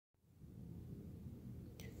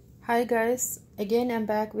Hi guys, again I'm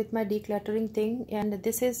back with my decluttering thing, and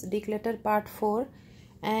this is declutter part 4.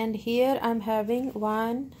 And here I'm having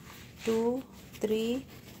 1 2 3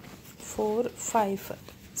 4 5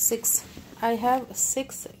 6. I have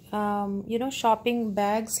 6 shopping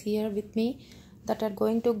bags here with me that are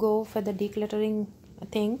going to go for the decluttering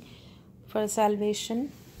thing, for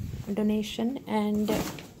salvation donation. And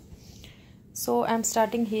so I'm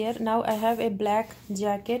starting here. Now I have a black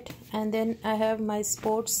jacket, and then I have my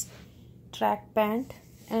sports track pant,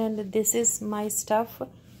 and this is my stuff.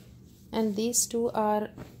 And these two are,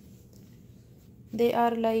 they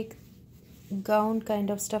are like gown kind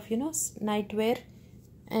of stuff, nightwear.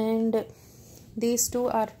 And these two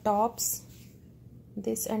are tops,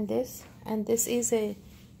 this and this, and this is a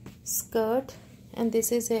skirt, and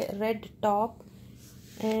this is a red top,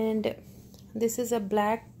 and this is a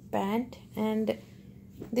black pant, and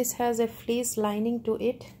this has a fleece lining to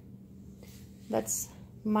it. That's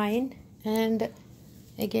mine. And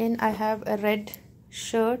again I have a red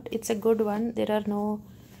shirt. It's a good one. There are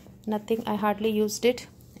nothing, I hardly used it.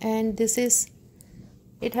 And this is,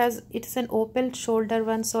 it's an open shoulder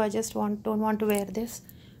one, so I just don't want to wear this.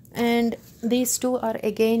 And these two are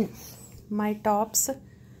again my tops.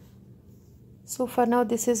 So for now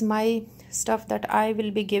this is my stuff that I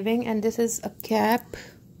will be giving. And this is a cap.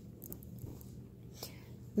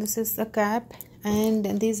 This is the cap,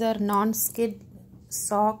 and these are non-skid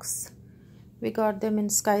socks. We got them in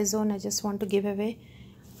Sky Zone. I just want to give away.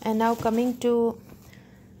 And now coming to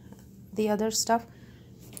the other stuff,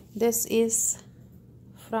 this is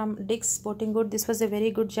from Dick's Sporting Goods. This was a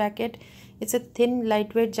very good jacket. It's a thin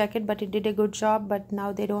lightweight jacket, but it did a good job. But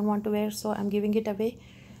now they don't want to wear, so I'm giving it away.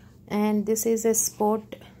 And this is a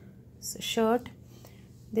sport shirt.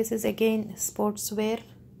 This is again sportswear.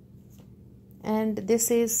 And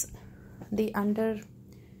this is the under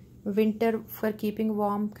winter for keeping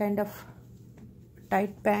warm kind of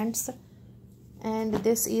tight pants. And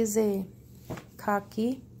this is a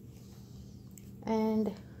khaki,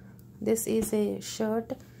 and this is a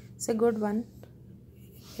shirt. It's a good one.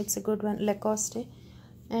 It's a good one, Lacoste.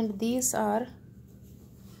 And these are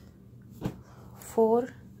 4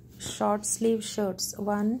 short sleeve shirts.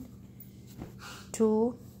 1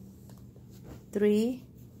 2 3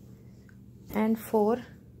 and 4.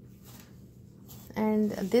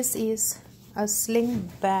 And this is a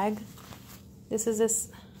sling bag. This is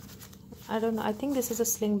I don't know, I think this is a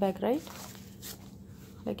sling bag, right?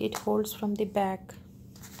 Like it holds from the back.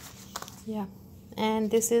 Yeah.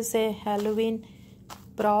 And this is a Halloween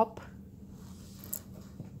prop.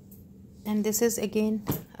 And this is again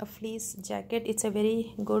a fleece jacket. It's a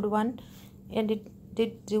very good one, and it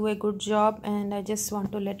did do a good job, and I just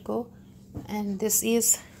want to let go. And this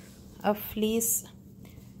is a fleece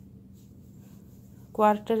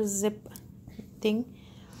quarter zip thing.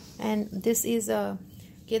 And this is a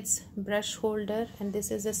kids brush holder, and this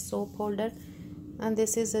is a soap holder, and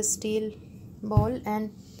this is a steel bowl.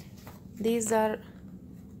 And these are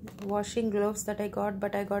washing gloves that I got,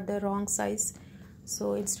 but I got the wrong size,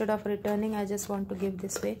 so instead of returning, I just want to give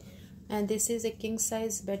this way. And this is a king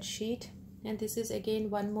size bed sheet. And this is again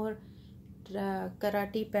one more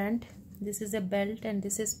karate pant. This is a belt, and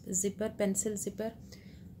this is zipper, pencil zipper.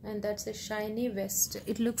 And that's a shiny vest.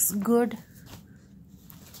 It looks good.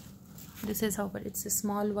 This is how, but it's a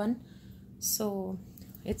small one, so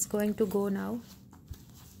it's going to go now.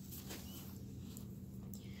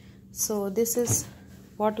 So this is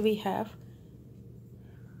what we have.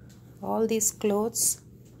 All these clothes,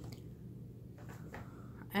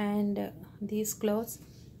 and these clothes,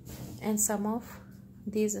 and some of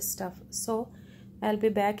these stuff. So I'll be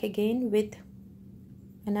back again with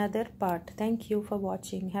another part. Thank you for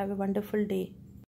watching. Have a wonderful day.